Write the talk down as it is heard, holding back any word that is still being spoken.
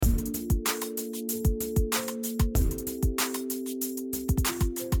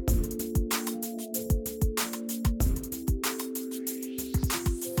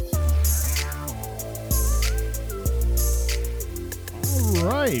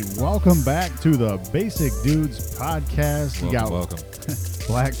right, welcome back to the Basic Dudes podcast. Welcome.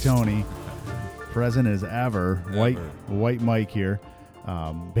 Black Tony, present as ever. White Mike here.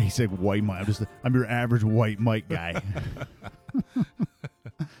 Basic white Mike. I'm your average white Mike guy.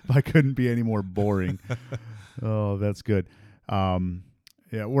 If I couldn't be any more boring. Oh, that's good.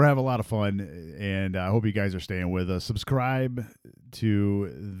 Yeah, we're having a lot of fun, and I hope you guys are staying with us. Subscribe to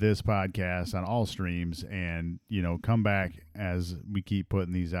this podcast on all streams, and, come back as we keep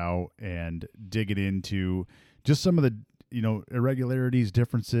putting these out and dig it into just some of the, irregularities,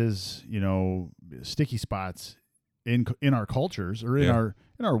 differences, sticky spots in our cultures or in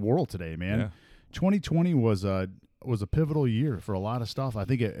our world today, man. Yeah. 2020 was a pivotal year for a lot of stuff. I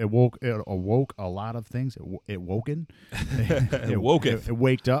think it awoke a lot of things. It waked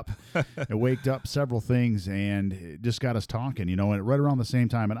up. It waked up several things, and it just got us talking, and right around the same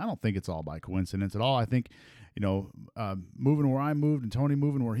time. And I don't think it's all by coincidence at all. I think, moving where I moved and Tony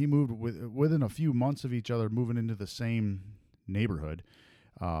moving where he moved, within a few months of each other, moving into the same neighborhood,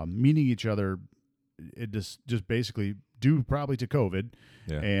 meeting each other, it just basically due probably to COVID,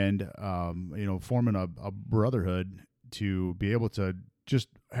 and forming a brotherhood to be able to just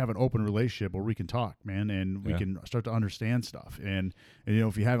have an open relationship where we can talk, man, and we can start to understand stuff. And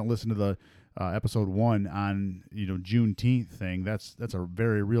if you haven't listened to the episode 1 on Juneteenth thing, that's a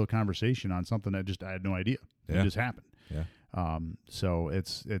very real conversation on something that I had no idea. It just happened. Yeah. So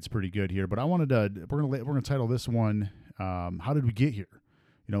it's pretty good here. But I wanted to we're gonna title this one "How Did We Get Here?"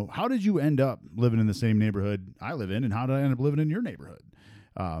 How did you end up living in the same neighborhood I live in, and how did I end up living in your neighborhood?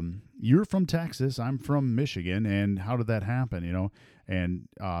 You're from Texas, I'm from Michigan, and how did that happen? And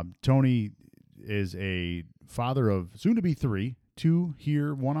Tony is a father of soon-to-be 3, 2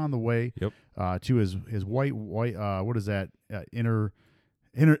 here, 1 on the way. Yep. To his white. What is that?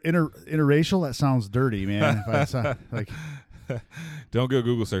 Interracial. That sounds dirty, man. Don't go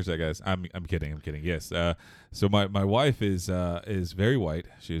Google search that, guys. I'm kidding. Yes. So my wife is very white.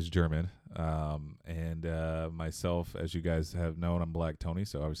 She is German. And myself, as you guys have known, I'm Black Tony.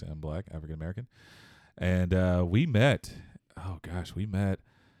 So obviously I'm Black, African American. And we met. Oh gosh, we met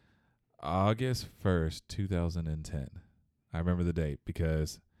August 1st, 2010. I remember the date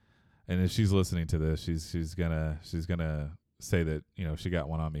because, and if she's listening to this, she's gonna say that she got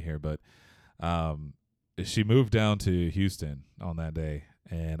one on me here, but she moved down to Houston on that day,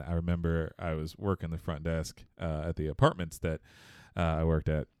 and I remember I was working the front desk at the apartments that I worked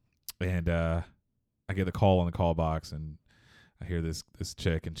at, and I get a call on the call box, and I hear this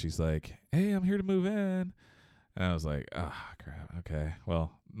chick, and she's like, "Hey, I'm here to move in," and I was like, "Oh crap, okay."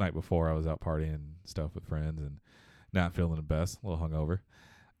 Well, night before I was out partying and stuff with friends, and not feeling the best, a little hungover,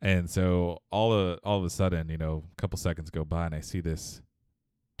 and so all of a sudden, a couple seconds go by, and I see this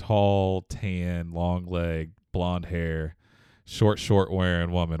tall, tan, long leg, blonde hair, short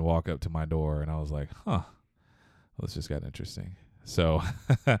wearing woman walk up to my door, and I was like, well, this just got interesting. So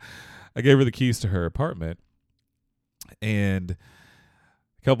I gave her the keys to her apartment, and a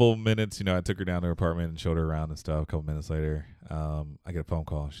couple minutes, I took her down to her apartment and showed her around and stuff. A couple minutes later, I get a phone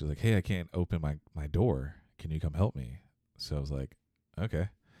call. She's like, "Hey, I can't open my door. Can you come help me?" So I was like, okay.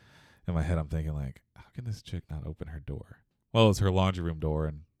 In my head, I'm thinking like, how can this chick not open her door? Well, it's her laundry room door,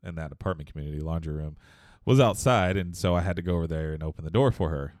 and that apartment community laundry room was outside, and so I had to go over there and open the door for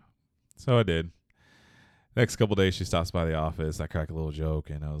her. So I did. Next couple days, she stops by the office. I crack a little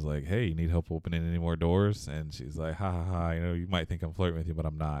joke, and I was like, "Hey, you need help opening any more doors?" And she's like, "Ha ha ha, you might think I'm flirting with you, but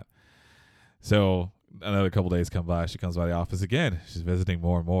I'm not." So another couple days come by. She comes by the office again. She's visiting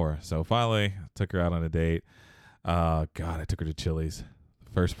more and more. So finally, I took her out on a date. I took her to Chili's.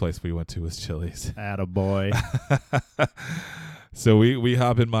 First place we went to was Chili's. Attaboy. So we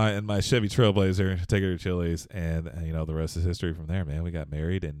hop in my Chevy Trailblazer, take her to Chili's, and the rest is history from there, man. We got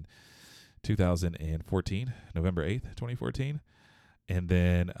married in 2014, November 8th, 2014. And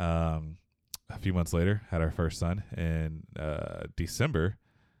then a few months later, had our first son in December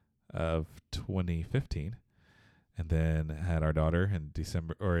of 2015. And then had our daughter in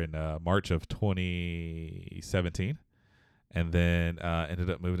March of 2017. And then ended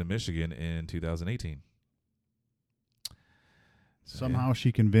up moving to Michigan in 2018. Somehow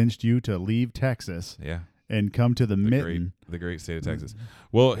she convinced you to leave Texas. Yeah. And come to the Mitten. The great state of Texas.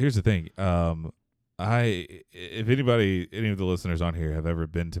 Well, here's the thing. If any of the listeners on here have ever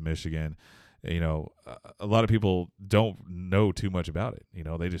been to Michigan, a lot of people don't know too much about it.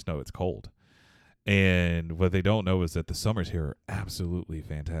 They just know it's cold. And what they don't know is that the summers here are absolutely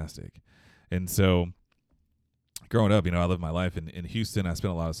fantastic. And so growing up, I lived my life in Houston. I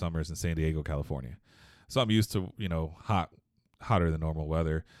spent a lot of summers in San Diego, California. So I'm used to, hotter than normal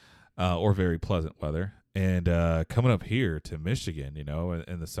weather, or very pleasant weather. And coming up here to Michigan,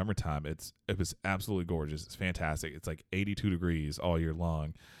 in the summertime, it was absolutely gorgeous. It's fantastic. It's like 82 degrees all year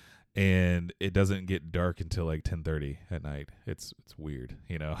long, and it doesn't get dark until like 10:30 at night. It's weird.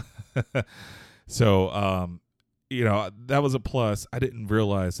 So that was a plus. I didn't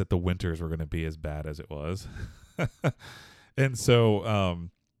realize that the winters were going to be as bad as it was. And so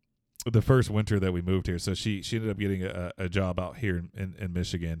the first winter that we moved here, so she ended up getting a job out here in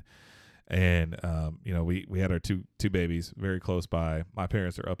Michigan. And, we had our two babies very close by. My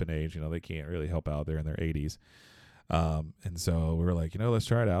parents are up in age, they can't really help out. They're in their 80s. And so we were like, let's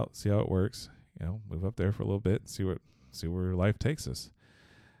try it out, see how it works, move up there for a little bit, see where life takes us.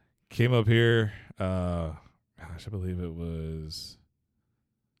 Came up here, I believe it was,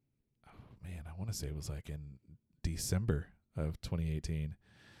 I want to say it was like in December of 2018.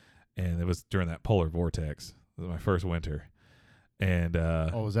 And it was during that polar vortex. It was my first winter. And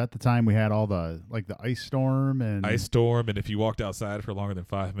was that the time we had all the ice storm and if you walked outside for longer than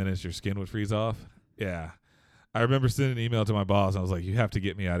 5 minutes, your skin would freeze off? Yeah. I remember sending an email to my boss. And I was like, you have to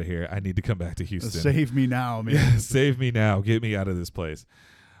get me out of here. I need to come back to Houston. Save me now, man. Yeah, save me now. Get me out of this place.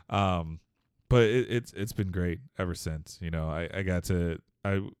 But it's been great ever since.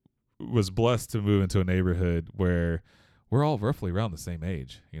 I was blessed to move into a neighborhood where we're all roughly around the same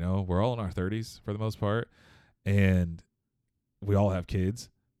age. We're all in our 30s for the most part. And we all have kids,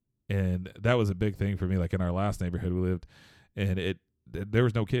 and that was a big thing for me. Like in our last neighborhood we lived, and there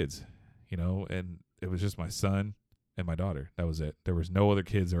was no kids, and it was just my son and my daughter. That was it. There was no other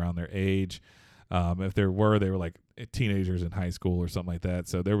kids around their age. If there were, they were like teenagers in high school or something like that.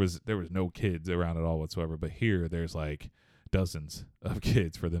 So there was no kids around at all whatsoever. But here, there's like dozens of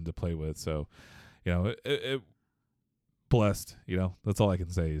kids for them to play with. So, it blessed. That's all I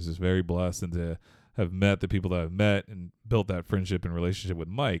can say. Is just very blessed, and to have met the people that I've met and built that friendship and relationship with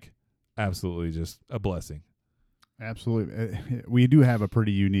Mike, absolutely just a blessing. Absolutely. We do have a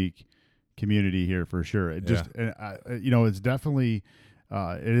pretty unique community here for sure. It's definitely,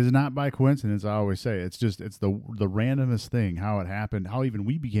 it is not by coincidence. I always say it's the randomest thing, how it happened, how even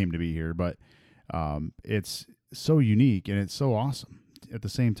we became to be here. But it's so unique and it's so awesome at the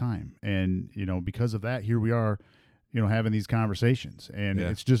same time. And, because of that, here we are, having these conversations, and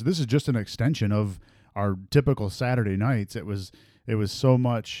this is just an extension of our typical Saturday nights. It was so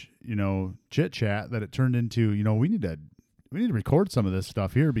much, chit chat that it turned into, we need to record some of this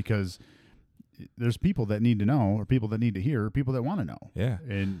stuff here because there's people that need to know, or people that need to hear, or people that want to know. Yeah.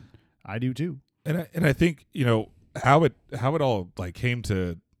 And I do too. And I think, how it all like came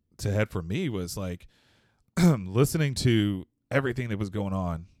to head for me was like listening to everything that was going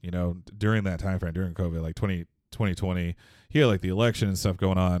on, during that time frame, during COVID, like 2020, he had like the election and stuff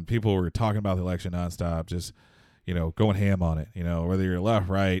going on. People were talking about the election nonstop, just, going ham on it, whether you're left,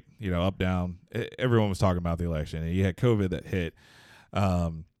 right, up, down, everyone was talking about the election, and you had COVID that hit.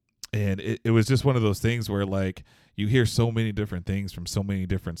 And it was just one of those things where like you hear so many different things from so many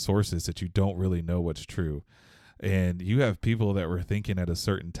different sources that you don't really know what's true. And you have people that were thinking at a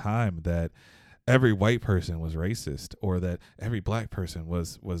certain time that every white person was racist, or that every black person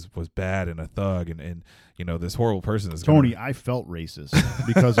was bad and a thug, and this horrible person is Tony. I felt racist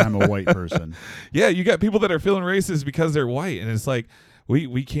because I'm a white person. Yeah, you got people that are feeling racist because they're white, and it's like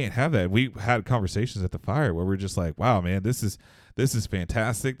we can't have that. We had conversations at the fire where we're just like, wow, man, this is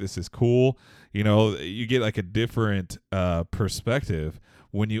fantastic. This is cool. You get like a different perspective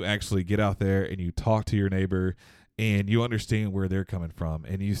when you actually get out there and you talk to your neighbor, and you understand where they're coming from,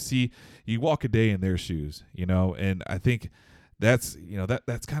 and you walk a day in their shoes, and I think that's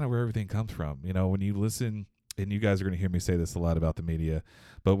kind of where everything comes from. When you listen, and you guys are going to hear me say this a lot about the media,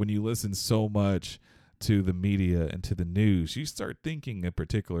 but when you listen so much to the media and to the news, you start thinking a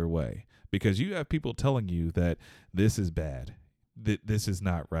particular way, because you have people telling you that this is bad, that this is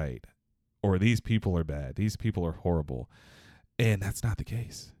not right, or these people are bad, these people are horrible. And that's not the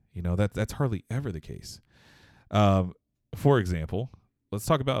case. That's hardly ever the case. For example, let's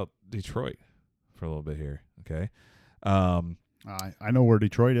talk about Detroit for a little bit here. Okay. I know where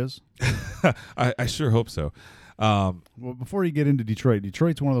Detroit is. I sure hope so. Well, before you get into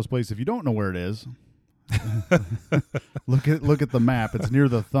Detroit's one of those places, if you don't know where it is, look at the map. It's near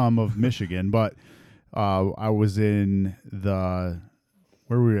the thumb of Michigan, but I was in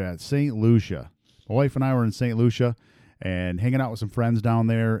where were we at? St. Lucia. My wife and I were in St. Lucia and hanging out with some friends down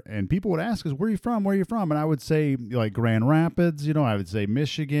there, and people would ask us, where are you from? Where are you from? And I would say, like, Grand Rapids, I would say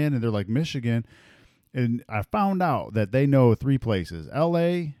Michigan, and they're like, Michigan. And I found out that they know 3 places: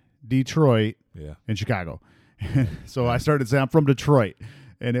 L.A., Detroit, and Chicago. So I started saying, I'm from Detroit.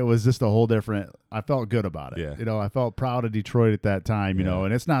 And it was just a whole different, I felt good about it. Yeah. I felt proud of Detroit at that time,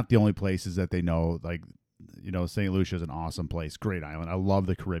 and it's not the only places that they know. Like, St. Lucia is an awesome place, great island. I love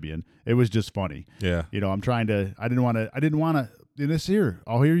the Caribbean. It was just funny. Yeah. I didn't want to, this here.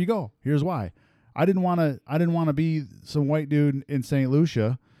 Oh, here you go. Here's why. I didn't want to be some white dude in St.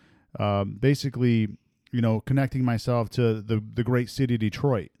 Lucia, basically, connecting myself to the great city of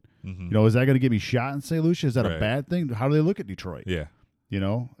Detroit. Mm-hmm. Is that going to get me shot in St. Lucia? Is that a bad thing? How do they look at Detroit? Yeah.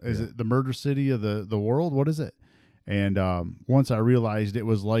 Is it the murder city of the world? What is it? And once I realized it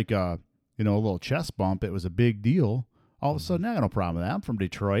was like a little chest bump, it was a big deal. All of a sudden, I got no problem with that. I'm from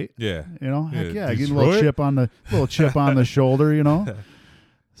Detroit. Yeah. Heck yeah. I get a Detroit? little chip on the shoulder,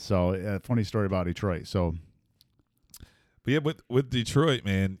 So, funny story about Detroit. So, but yeah, with Detroit,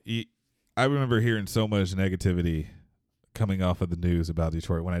 man, I remember hearing so much negativity coming off of the news about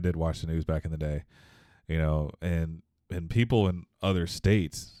Detroit when I did watch the news back in the day, and people in other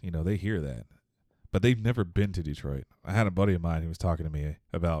states, they hear that, but they've never been to Detroit. I had a buddy of mine who was talking to me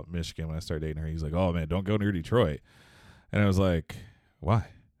about Michigan when I started dating her. He's like, "Oh man, don't go near Detroit." And I was like, "Why?"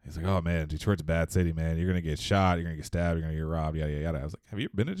 He's like, "Oh man, Detroit's a bad city, man. You're gonna get shot, you're gonna get stabbed, you're gonna get robbed, yada yada yada." I was like, "Have you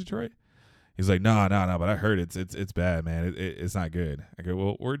been to Detroit?" He's like, no, but I heard it's bad, man. It's not good. I go,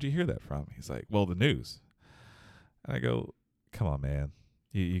 "Well, where'd you hear that from?" He's like, "Well, the news." And I go, "Come on, man.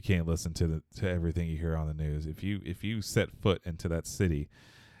 You can't listen to everything you hear on the news. If you set foot into that city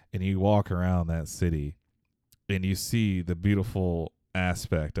and you walk around that city and you see the beautiful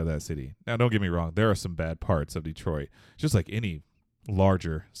aspect of that city. Now, don't get me wrong. There are some bad parts of Detroit, just like any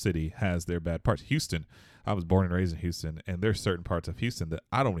larger city has their bad parts. Houston, I was born and raised in Houston, and there's certain parts of Houston that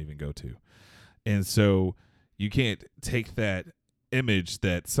I don't even go to. And so you can't take that image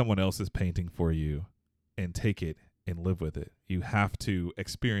that someone else is painting for you and take it and live with it. You have to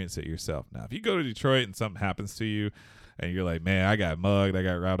experience it yourself. Now, if you go to Detroit and something happens to you and you're like, "Man, I got mugged, I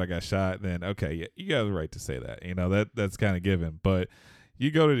got robbed, I got shot," then okay, yeah, you got the right to say that. That's kind of given. But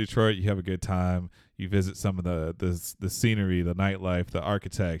you go to Detroit, you have a good time, you visit some of the scenery, the nightlife, the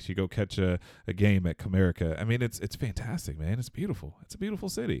architects, you go catch a game at Comerica. I mean, it's fantastic, man. It's beautiful. It's a beautiful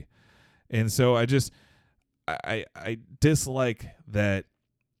city. And so I dislike that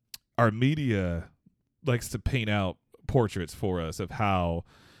our media likes to paint out portraits for us of how,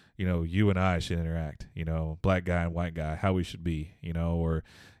 you and I should interact, black guy and white guy, how we should be, or,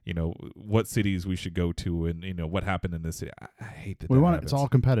 what cities we should go to and, what happened in this city. I hate that. It's all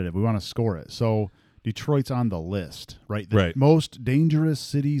competitive. We want to score it. So Detroit's on the list, right? The right. most dangerous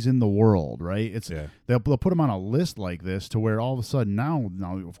cities in the world, right? They'll put them on a list like this to where all of a sudden now,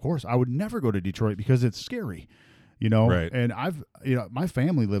 of course, I would never go to Detroit because it's scary, Right. And my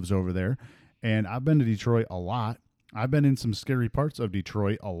family lives over there, and I've been to Detroit a lot. I've been in some scary parts of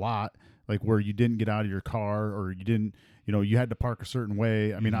Detroit a lot, like where you didn't get out of your car or you didn't, you had to park a certain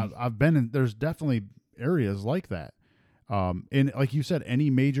way. I mean, I've been in, there's definitely areas like that. And like you said, any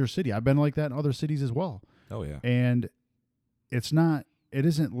major city, I've been like that in other cities as well. Oh yeah. And it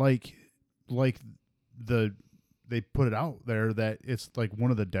isn't like they put it out there that it's like one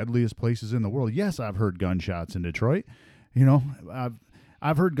of the deadliest places in the world. Yes, I've heard gunshots in Detroit.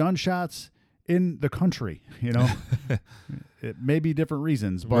 I've heard gunshots in the country. It may be different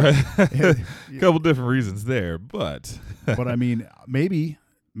reasons, but a couple different reasons there. But but I mean, maybe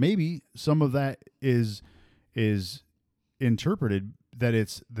some of that is interpreted that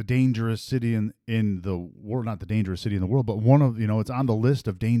it's the dangerous city in the world, not the dangerous city in the world, but one of, it's on the list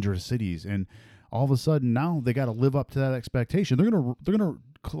of dangerous cities. And all of a sudden now they got to live up to that expectation. They're going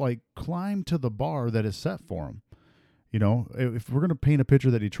to like climb to the bar that is set for them. If we're going to paint a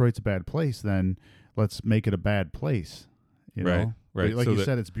picture that Detroit's a bad place, then let's make it a bad place. Right. Like so you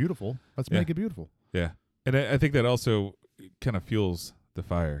said, it's beautiful. Let's make it beautiful. Yeah. And I think that also kind of fuels the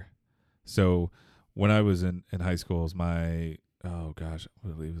fire. So when I was in high school, it was I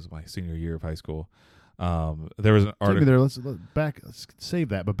believe it was my senior year of high school. There was an article. Take me there. Let's save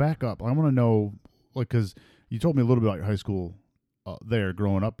that, but back up. I want to know, because you told me a little bit about your high school there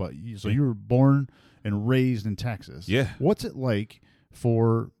growing up, but you were born and raised in Texas. Yeah. What's it like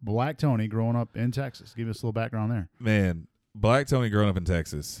for Black Tony growing up in Texas? Give us a little background there. Man, Black Tony growing up in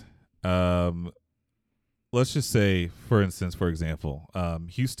Texas. Let's just say, for example,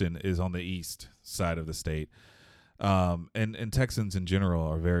 Houston is on the east side of the state. And Texans in general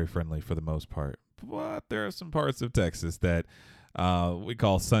are very friendly for the most part. But there are some parts of Texas that we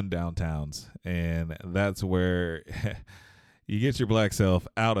call sundown towns. And that's where you get your black self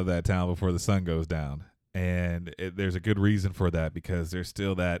out of that town before the sun goes down. And there's a good reason for that, because there's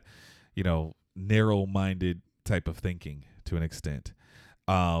still that, narrow-minded type of thinking to an extent.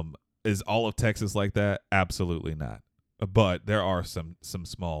 Is all of Texas like that? Absolutely not. But there are some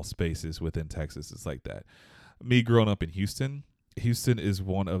small spaces within Texas it's like that. Me growing up in Houston, Houston is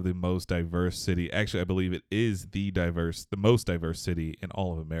one of the most diverse city. Actually, I believe it is the most diverse city in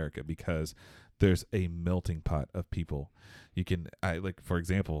all of America because there's a melting pot of people. For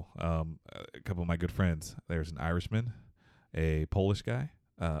example, a couple of my good friends. There's an Irishman, a Polish guy,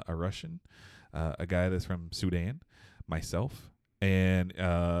 a Russian, a guy that's from Sudan, myself, and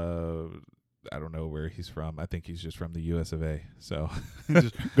I don't know where he's from. I think he's just from the US of A. So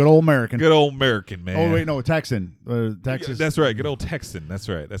Just good old American. good old American, man. Oh wait, no, Texan, Texas. That's right. Good old Texan. That's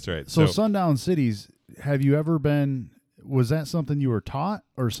right. That's right. So sundown cities. Have you ever been? Was that something you were taught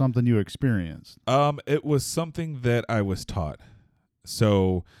or something you experienced? It was something that I was taught.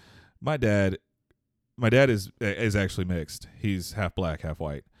 So my dad is actually mixed. He's half black, half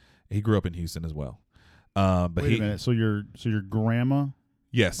white. He grew up in Houston as well. But Wait a minute. So your grandma?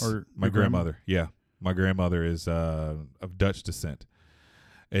 Yes, Or my your grandma? grandmother. Yeah, my grandmother is of Dutch descent,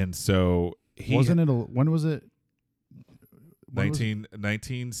 and so When was it?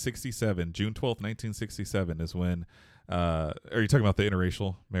 1967, June 12th, 1967 is when. Are you talking about the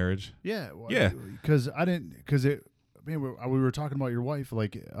interracial marriage? Yeah. Yeah. Because we were talking about your wife.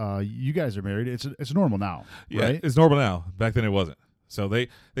 Like, you guys are married. It's normal now, Yeah, right? it's normal now. Back then it wasn't. So they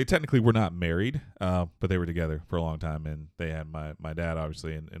technically were not married, but they were together for a long time, and they had my dad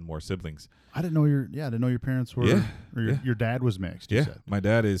obviously and more siblings. I didn't know your parents were. Yeah, Or your dad was mixed. You Yeah, said. my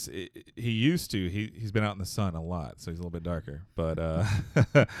dad is. He used to. He's been out in the sun a lot, so he's a little bit darker. But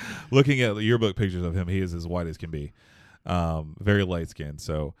looking at the yearbook pictures of him, he is as white as can be. Very light skinned.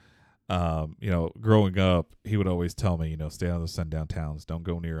 So, growing up, he would always tell me, stay out of the sundown towns. Don't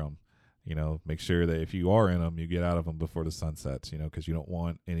go near them. Make sure that if you are in them, you get out of them before the sun sets, because you don't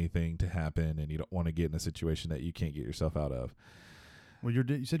want anything to happen and you don't want to get in a situation that you can't get yourself out of. Well,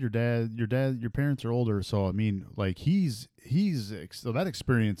 you said your parents are older, so I mean, like so that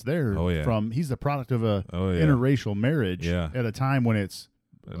experience there. Oh, yeah. He's the product of a Oh, yeah. interracial marriage. Yeah. At a time when it's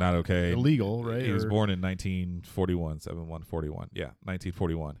Not okay. illegal, right? He was born in 1941, 7/1/41. Yeah,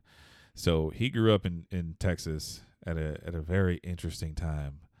 1941. So he grew up in Texas at a very interesting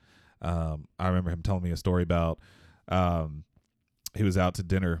time. I remember him telling me a story about he was out to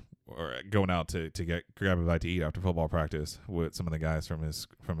dinner or going out to grab a bite to eat after football practice with some of the guys from his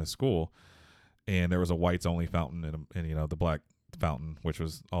school, and there was a whites only fountain and the black fountain, which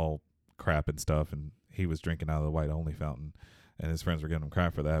was all crap and stuff, and he was drinking out of the white only fountain, and his friends were giving him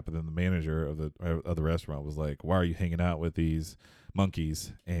crap for that. But then the manager of the restaurant was like, "Why are you hanging out with these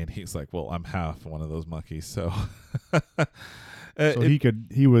monkeys?" And he's like, "Well, I'm half one of those monkeys, so." So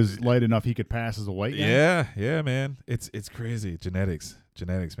he was light enough he could pass as a white guy? Yeah, man. It's crazy. Genetics,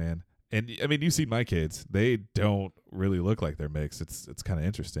 man. And I mean, you see my kids, they don't really look like they're mixed. It's kind of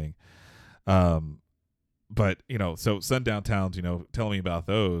interesting. But so sundown towns, tell me about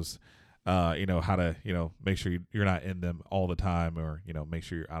those, how to, make sure you're not in them all the time, or, make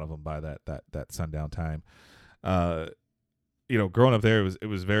sure you're out of them by that sundown time. Growing up there, it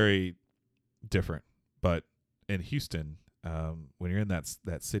was very different, but in Houston, when you're in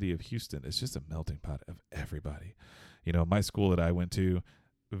that city of Houston, it's just a melting pot of everybody. My school that I went to,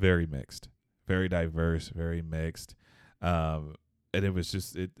 very mixed, very diverse, very mixed. And it was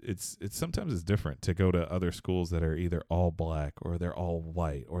just, it's sometimes it's different to go to other schools that are either all black or they're all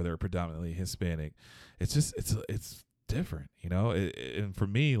white or they're predominantly Hispanic. It's just, it's different, and for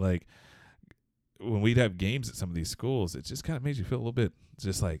me, like, when we'd have games at some of these schools, it just kind of made you feel a little bit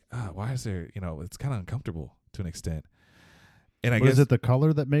just like, why is there, it's kind of uncomfortable to an extent. And I guess, is it the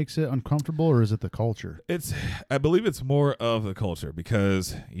color that makes it uncomfortable, or is it the culture? I believe it's more of the culture,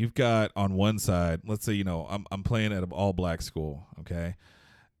 because you've got on one side, let's say, I'm playing at an all black school. Okay.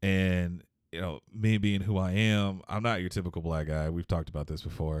 And, me being who I am, I'm not your typical black guy. We've talked about this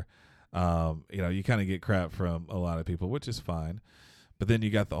before. You kind of get crap from a lot of people, which is fine. But then you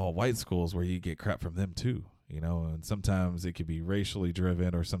got the all white schools where you get crap from them too, and sometimes it could be racially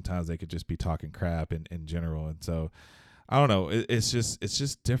driven, or sometimes they could just be talking crap in general. And so, I don't know. It's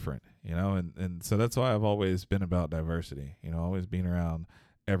just different, and so that's why I've always been about diversity, always being around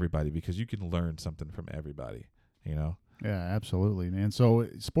everybody, because you can learn something from everybody, Yeah, absolutely, man. So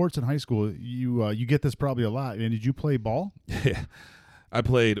sports in high school, you get this probably a lot. And did you play ball? Yeah, I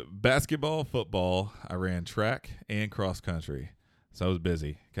played basketball, football. I ran track and cross country, so I was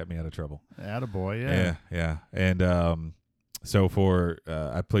busy. Kept me out of trouble. Attaboy, yeah. Yeah. And so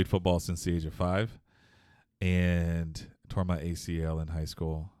I played football since the age of 5, and tore my ACL in high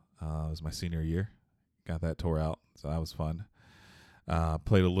school. It was my senior year. Got that tore out, so that was fun.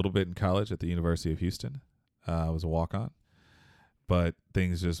 Played a little bit in college at the University of Houston. I was a walk-on, but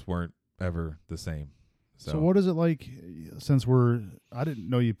things just weren't ever the same. So what is it like, since I didn't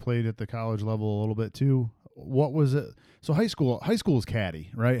know you played at the college level a little bit too. what was it? So high school is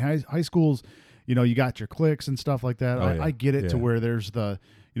catty, right? High school's, you got your cliques and stuff like that. Oh, yeah. I get it to Yeah. where there's the,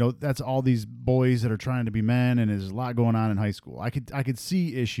 that's all these boys that are trying to be men, and there's a lot going on in high school. I could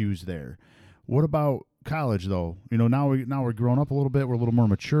see issues there. What about college though? Now we're growing up a little bit. We're a little more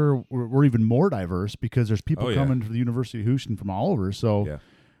mature. We're even more diverse because there's people Oh, yeah. coming to the University of Houston from all over. So Yeah.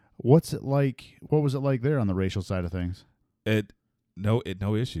 what's it like? What was it like there on the racial side of things? No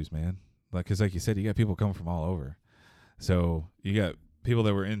issues, man. Because like you said, you got people coming from all over. So you got people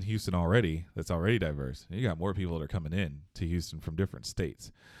that were in Houston already that's already diverse. And you got more people that are coming in to Houston from different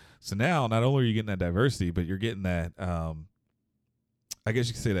states. So now not only are you getting that diversity, but you're getting that, I guess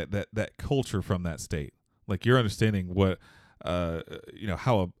you could say that culture from that state. Like you're understanding what,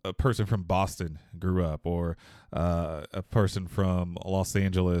 how a person from Boston grew up, or a person from Los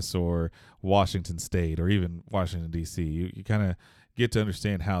Angeles or Washington State, or even Washington, D.C. You kind of get to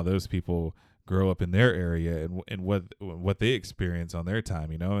understand how those people grow up in their area and what they experience on their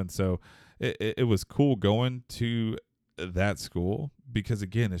time, And so it was cool going to that school because,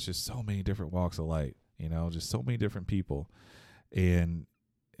 again, it's just so many different walks of life, just so many different people, and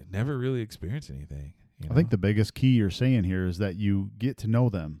never really experienced anything. I think the biggest key you're saying here is that you get to know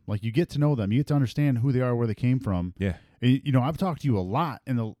them. Like you get to know them. You get to understand who they are, where they came from. Yeah. I've talked to you a lot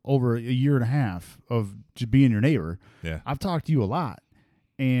over a year and a half of just being your neighbor. Yeah. I've talked to you a lot,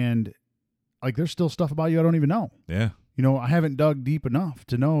 and like there's still stuff about you I don't even know. Yeah. I haven't dug deep enough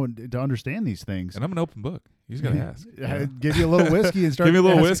to know and to understand these things. And I'm an open book. You just got to ask. Give you a little whiskey and start. Give me a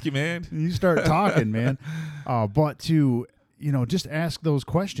little asking. whiskey, man. You start talking, man. But to just ask those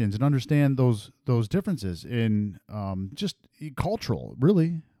questions and understand those differences in just cultural,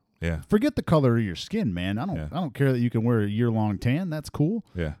 really. Yeah. Forget the color of your skin, man. I don't care that you can wear a year-long tan. That's cool.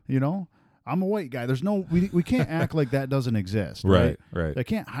 Yeah. I'm a white guy. There's no we can't act like that doesn't exist. Right. I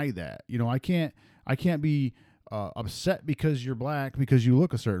can't hide that. I can't be upset because you're black because you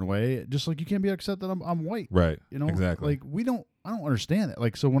look a certain way. Just like you can't be upset that I'm white. Right. Like Exactly. I don't understand that.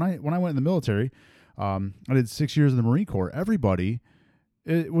 Like so when I went in the military, I did 6 years in the Marine Corps. Everybody,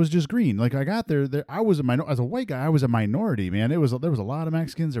 it was just green. Like I got there I was as a white guy, I was a minority, man. There was a lot of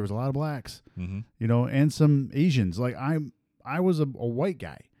Mexicans, there was a lot of blacks, and some Asians. Like I was a white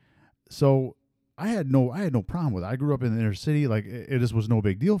guy, so I had no problem with it. I grew up in the inner city. Like it just was no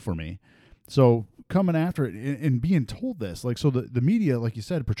big deal for me. So coming after it and being told this, like, so the media, like you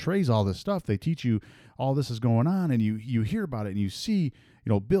said, portrays all this stuff. They teach you all this is going on, and you hear about it, and you see,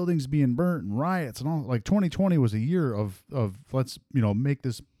 buildings being burnt and riots and all. Like 2020 was a year of let's, make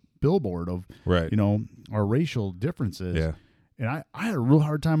this billboard of, right. Our racial differences. Yeah. And I had a real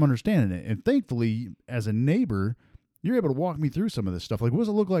hard time understanding it. And thankfully, as a neighbor, you're able to walk me through some of this stuff. Like, what does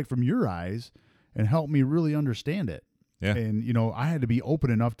it look like from your eyes, and help me really understand it? Yeah. And, I had to be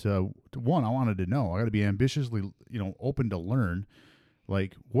open enough to one, I wanted to know. I got to be ambitiously, open to learn.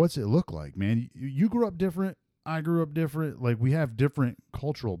 Like, what's it look like, man? You grew up different. I grew up different. Like, we have different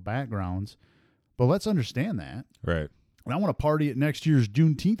cultural backgrounds, but let's understand that. Right. And I want to party at next year's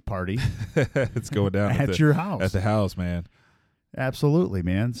Juneteenth party. It's going down at your house. At the house, man. Absolutely,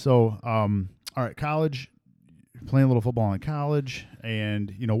 man. So, all right, college, playing a little football in college,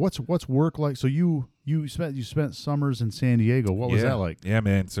 and what's work like? So you spent summers in San Diego. What was that like? Yeah,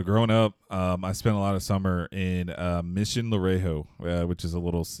 man. So growing up, I spent a lot of summer in Mission Larejo, which is a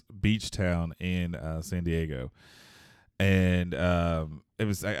little beach town in San Diego, and it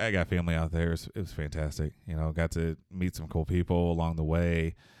was I got family out there. It was fantastic. Got to meet some cool people along the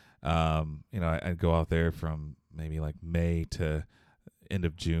way. I'd go out there from maybe like May to end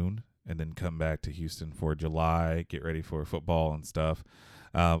of June, and then come back to Houston for July, get ready for football and stuff.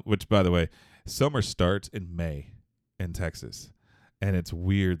 Which, by the way, summer starts in May in Texas, and it's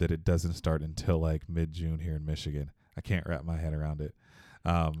weird that it doesn't start until like mid-June here in Michigan. I can't wrap my head around it.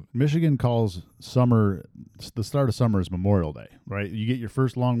 Michigan calls summer, the start of summer is Memorial Day, right? You get your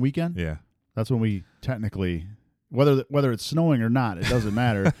first long weekend. Yeah, that's when we technically, whether it's snowing or not, it doesn't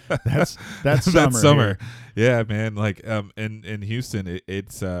matter. That's summer. That's summer. Yeah, man. Like in Houston,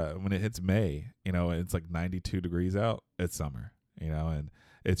 it's when it hits May, it's like 92 degrees out. It's summer, and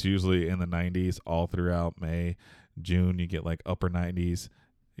it's usually in the 90s all throughout May. June, you get like upper 90s,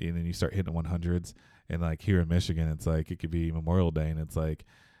 and then you start hitting 100s. And like here in Michigan, it's like it could be Memorial Day, and it's like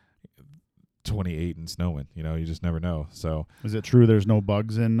 28 and snowing. You just never know. So is it true there's no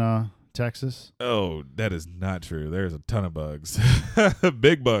bugs in Texas? Oh, that is not true. There's a ton of bugs,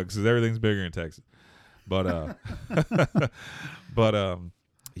 big bugs, because everything's bigger in Texas. But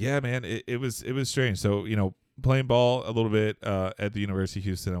yeah, man, it was strange. So playing ball a little bit at the University of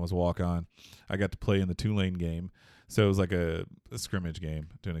Houston, I was a walk-on. I got to play in the Tulane game, so it was like a scrimmage game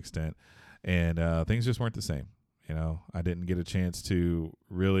to an extent. and things just weren't the same. I didn't get a chance to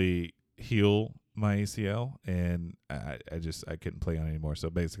really heal my ACL, and I couldn't play on it anymore. So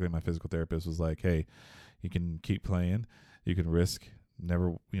basically, my physical therapist was like, "Hey, you can keep playing. You can risk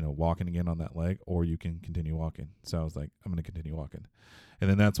never, walking again on that leg, or you can continue walking." So I was like, "I'm going to continue walking." And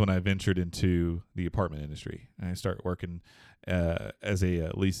then that's when I ventured into the apartment industry. And I started working as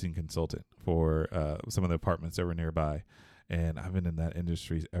a leasing consultant for some of the apartments that were nearby, and I've been in that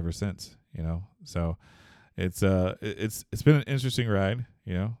industry ever since. So it's been an interesting ride,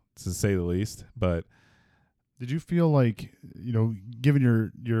 to say the least. But did you feel like,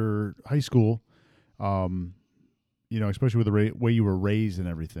 given your high school, especially with the way you were raised and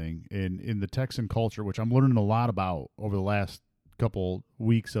everything, in the Texan culture, which I'm learning a lot about over the last couple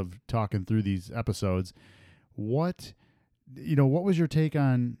weeks of talking through these episodes, what was your take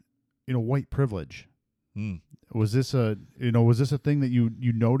on, white privilege? Was this a thing that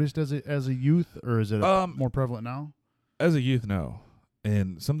you noticed as a youth, or is it more prevalent now? As a youth, no.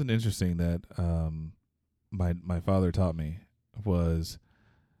 And something interesting that my father taught me was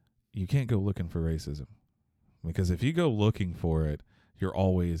you can't go looking for racism, because if you go looking for it, you're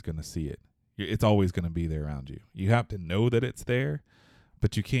always going to see it. It's always going to be there around you. You have to know that it's there,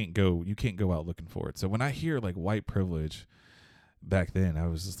 but you can't go out looking for it. So when I hear like white privilege back then, I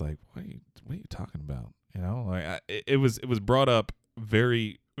was just like, what are you talking about? It was brought up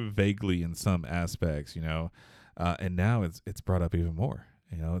very vaguely in some aspects, and now it's brought up even more.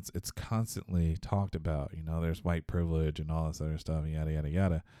 It's constantly talked about. There's white privilege and all this other stuff, yada yada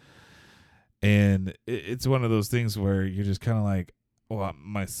yada. And it's one of those things where you're just kind of like, well,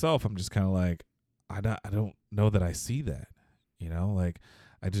 myself, I'm just kind of like, I don't know that I see that.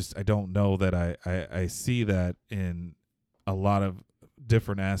 I don't know that I see that in a lot of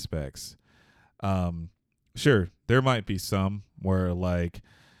different aspects. Sure, there might be some where like,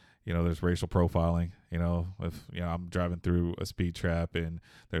 there's racial profiling. If I'm driving through a speed trap and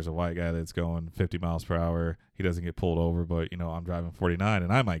there's a white guy that's going 50 miles per hour, he doesn't get pulled over, but I'm driving 49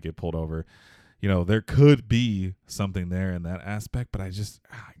 and I might get pulled over. There could be something there in that aspect, but I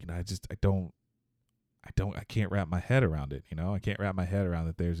can't wrap my head around it. I can't wrap my head around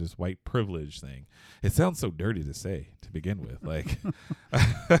that there's this white privilege thing. It sounds so dirty to say to begin with. Like,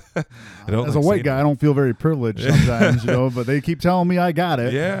 as a white guy, I don't feel very privileged sometimes, but they keep telling me I got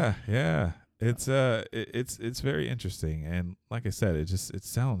it. Yeah. It's very interesting. And like I said, it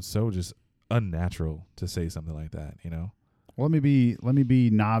sounds so just unnatural to say something like that, Well, let me be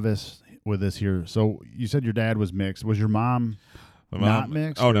novice with this here. So you said your dad was mixed. Was your mom not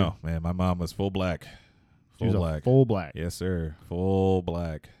mixed? Oh, no, man. My mom was full black. Full black. Yes, sir. Full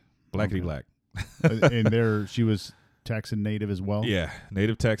black. Blackity black. And she was Texan native as well? Yeah,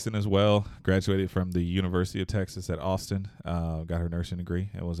 native Texan as well. Graduated from the University of Texas at Austin. Got her nursing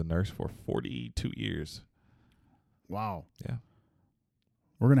degree and was a nurse for 42 years. Wow. Yeah.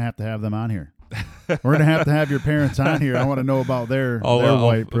 We're going to have them on here. We're going to have your parents on here. I want to know about their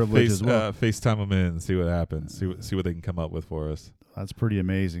white privilege as well. FaceTime them in and see what happens. See what they can come up with for us. That's pretty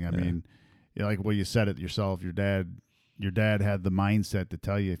amazing. I mean, like you said it yourself, your dad had the mindset to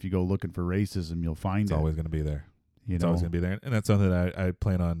tell you if you go looking for racism, you'll find it's it. It's always going to be there. It's always going to be there. And that's something that I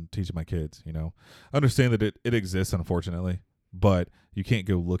plan on teaching my kids, Understand that it exists, unfortunately, but you can't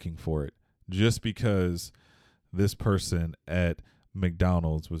go looking for it. Just because this person at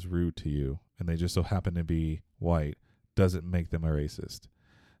McDonald's was rude to you and they just so happen to be white doesn't make them a racist.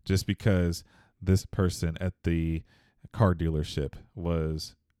 Just because this person at the car dealership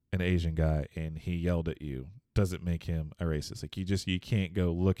was an Asian guy and he yelled at you doesn't make him a racist. Like you can't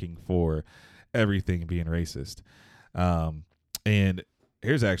go looking for everything being racist. And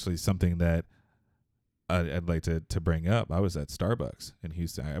here's actually something that I'd like to bring up. I was at Starbucks in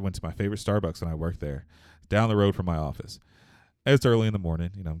Houston. I went to my favorite Starbucks when I worked there, down the road from my office. It's early in the morning,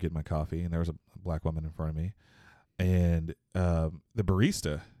 I'm getting my coffee, and there was a black woman in front of me. And the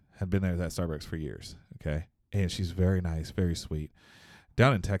barista had been there at that Starbucks for years, okay? And she's very nice, very sweet.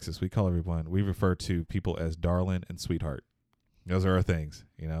 Down in Texas, we refer to people as darling and sweetheart. Those are our things.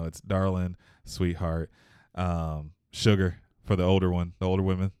 It's darling, sweetheart, sugar for the older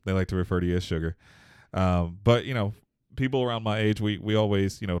women. They like to refer to you as sugar. But, people around my age, we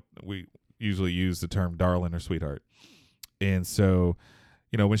always, we usually use the term darling or sweetheart. And so,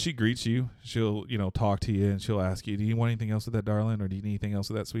 when she greets you, she'll, talk to you and she'll ask you, do you want anything else with that darling, or do you need anything else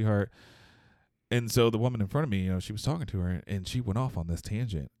with that sweetheart? And so the woman in front of me, she was talking to her and she went off on this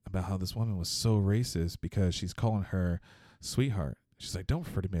tangent about how this woman was so racist because she's calling her sweetheart. She's like, don't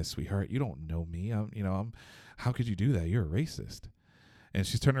refer to me as sweetheart. You don't know me. How could you do that? You're a racist. And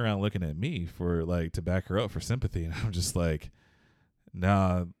she's turning around looking at me for to back her up for sympathy. And I'm just like,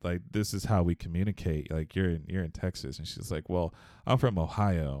 nah, like this is how we communicate. Like you're in Texas. And she's like, well, I'm from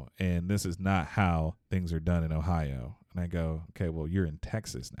Ohio and this is not how things are done in Ohio. And I go, okay, well, you're in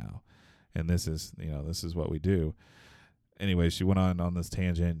Texas now. And this is what we do. Anyway, she went on this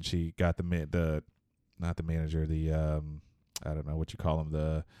tangent. And she got not the manager, I don't know what you call him,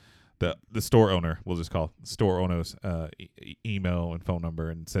 the store owner, we'll just call it, store owner's email and phone number,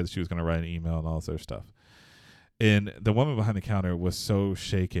 and said she was going to write an email and all this other stuff. And the woman behind the counter was so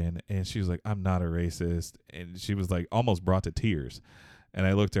shaken, and she was like, I'm not a racist. And she was like almost brought to tears. And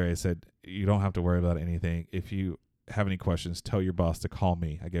I looked at her, I said, you don't have to worry about anything. If you have any questions, tell your boss to call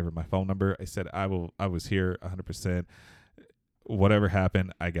me. I gave her my phone number. I said, I was here 100%. Whatever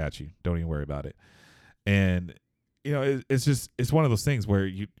happened, I got you. Don't even worry about it. And it's one of those things where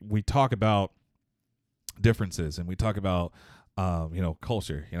we talk about differences, and we talk about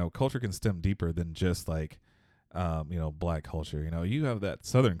culture. Culture can stem deeper than just like black culture. You have that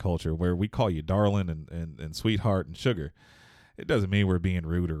Southern culture where we call you darling and sweetheart and sugar. It doesn't mean we're being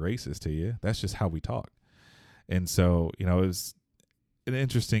rude or racist to you. That's just how we talk. And so it's an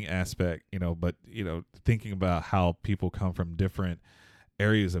interesting aspect, but thinking about how people come from different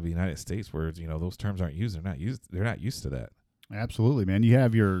areas of the United States where those terms aren't used. They're not used to that. Absolutely, man. You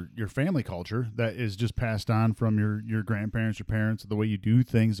have your family culture that is just passed on from your grandparents, your parents, the way you do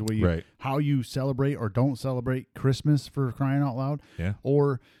things, the way you how you celebrate or don't celebrate Christmas, for crying out loud. Yeah.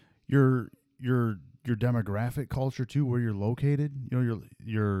 Or your demographic culture too, where you're located,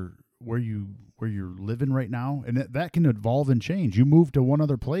 your where you're living right now, and that can evolve and change. You move to one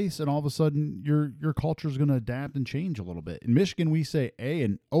other place, and all of a sudden your culture is going to adapt and change a little bit. In Michigan, we say "a"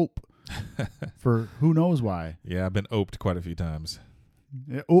 and "ope" for who knows why. Yeah, I've been oped quite a few times.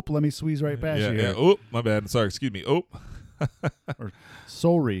 Yeah, ope, let me squeeze right past you. Yeah. Oop, my bad. Sorry, excuse me. Ope. Or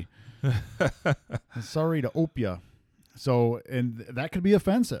sorry. Sorry to ope ya. So, and that could be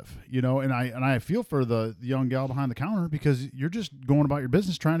offensive, and I feel for the young gal behind the counter, because you're just going about your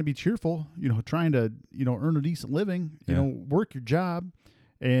business trying to be cheerful, trying to, earn a decent living, work your job,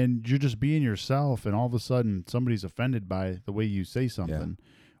 and you're just being yourself. And all of a sudden somebody's offended by the way you say something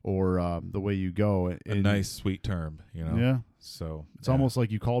or the way you go. A nice, sweet term, Yeah. So it's almost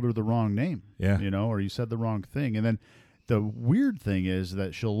like you called her the wrong name, or you said the wrong thing. And then the weird thing is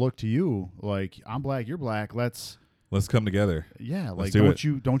that she'll look to you like, I'm black, you're black. Let's come together. Yeah, like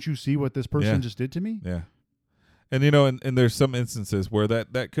don't you see what this person just did to me? Yeah. And and there's some instances where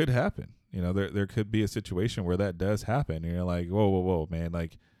that could happen. There could be a situation where that does happen. And you're like, whoa, man,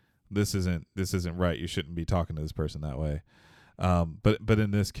 like this isn't right. You shouldn't be talking to this person that way. But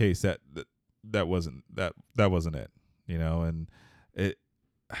in this case that wasn't it. And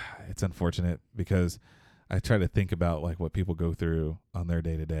it's unfortunate, because I try to think about like what people go through on their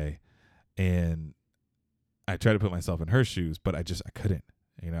day to day, and I try to put myself in her shoes, but I couldn't,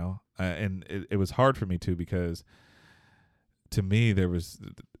 and it was hard for me too, because to me there was,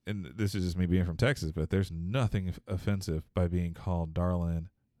 and this is just me being from Texas, but there's nothing offensive by being called darling,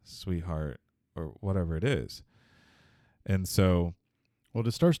 sweetheart, or whatever it is. And so, well,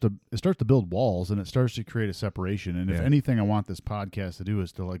 it starts to build walls, and it starts to create a separation. And if anything, I want this podcast to do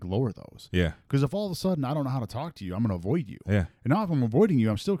is to like lower those. Yeah. Because if all of a sudden I don't know how to talk to you, I'm going to avoid you. Yeah. And now if I'm avoiding you,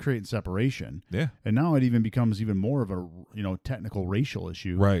 I'm still creating separation. Yeah. And now it even becomes even more of a technical racial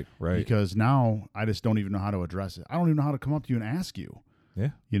issue. Right. Because now I just don't even know how to address it. I don't even know how to come up to you and ask you.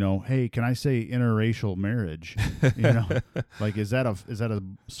 Yeah. Hey, can I say interracial marriage? Like is that a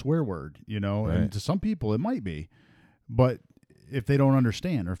swear word? Right. And to some people it might be, but if they don't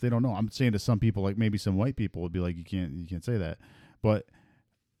understand, or if they don't know, I'm saying to some people, like maybe some white people would be like, you can't say that, but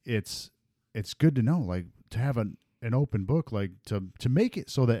it's good to know, like to have an open book, like to make it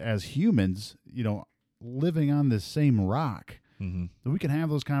so that as humans, living on this same rock, that we can have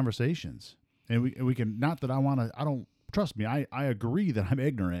those conversations, and we can, not that I don't, trust me, I agree that I'm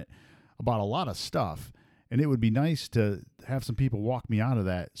ignorant about a lot of stuff, and it would be nice to have some people walk me out of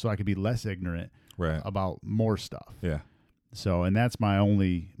that so I could be less ignorant about more stuff. Yeah. So, and that's my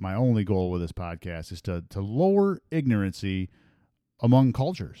only goal with this podcast, is to lower ignorancy among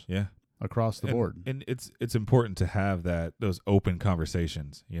cultures. Yeah. Across the board. And it's important to have those open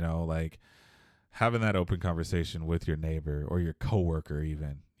conversations, like having that open conversation with your neighbor or your coworker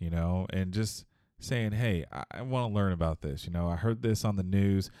even, and just saying, hey, I want to learn about this. I heard this on the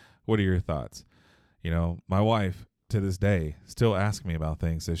news. What are your thoughts? My wife to this day still asks me about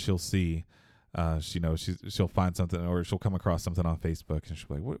things that she'll see. She'll find something, or she'll come across something on Facebook, and she'll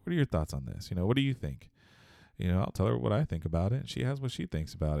be like, what are your thoughts on this? What do you think? I'll tell her what I think about it, and she has what she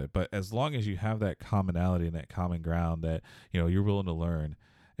thinks about it. But as long as you have that commonality and that common ground that, you're willing to learn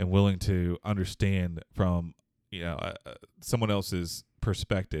and willing to understand from, someone else's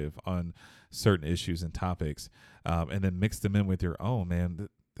perspective on certain issues and topics, and then mix them in with your own, man,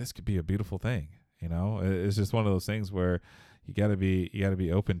 this could be a beautiful thing. It's just one of those things where you gotta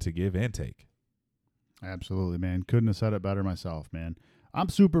be open to give and take. Absolutely, man. Couldn't have said it better myself, man. I'm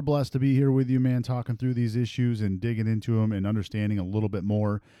super blessed to be here with you, man, talking through these issues and digging into them and understanding a little bit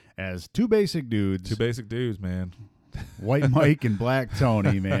more as two basic dudes. Two basic dudes, man. White Mike and Black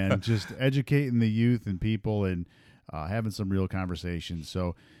Tony, man. Just educating the youth and people and having some real conversations.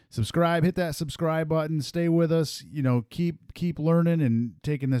 So subscribe, hit that subscribe button, stay with us, keep learning and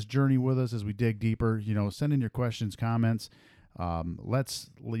taking this journey with us as we dig deeper. Send in your questions, comments. Let's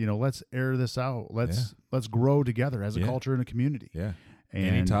air this out. Let's grow together as a culture and a community. Yeah. And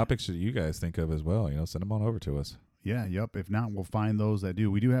any topics that you guys think of as well, send them on over to us. Yeah. Yep. If not, we'll find those that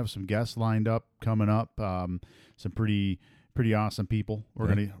do. We do have some guests lined up coming up. Some pretty awesome people. We're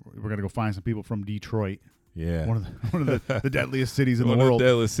gonna go find some people from Detroit. Yeah. One of the deadliest cities in the world. world. One of the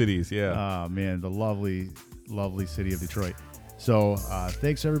deadliest cities. Yeah. Man, the lovely city of Detroit. So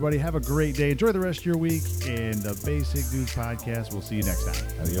thanks, everybody. Have a great day. Enjoy the rest of your week. And the Basic Dudes Podcast. We'll see you next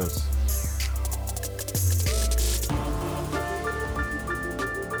time. Adios.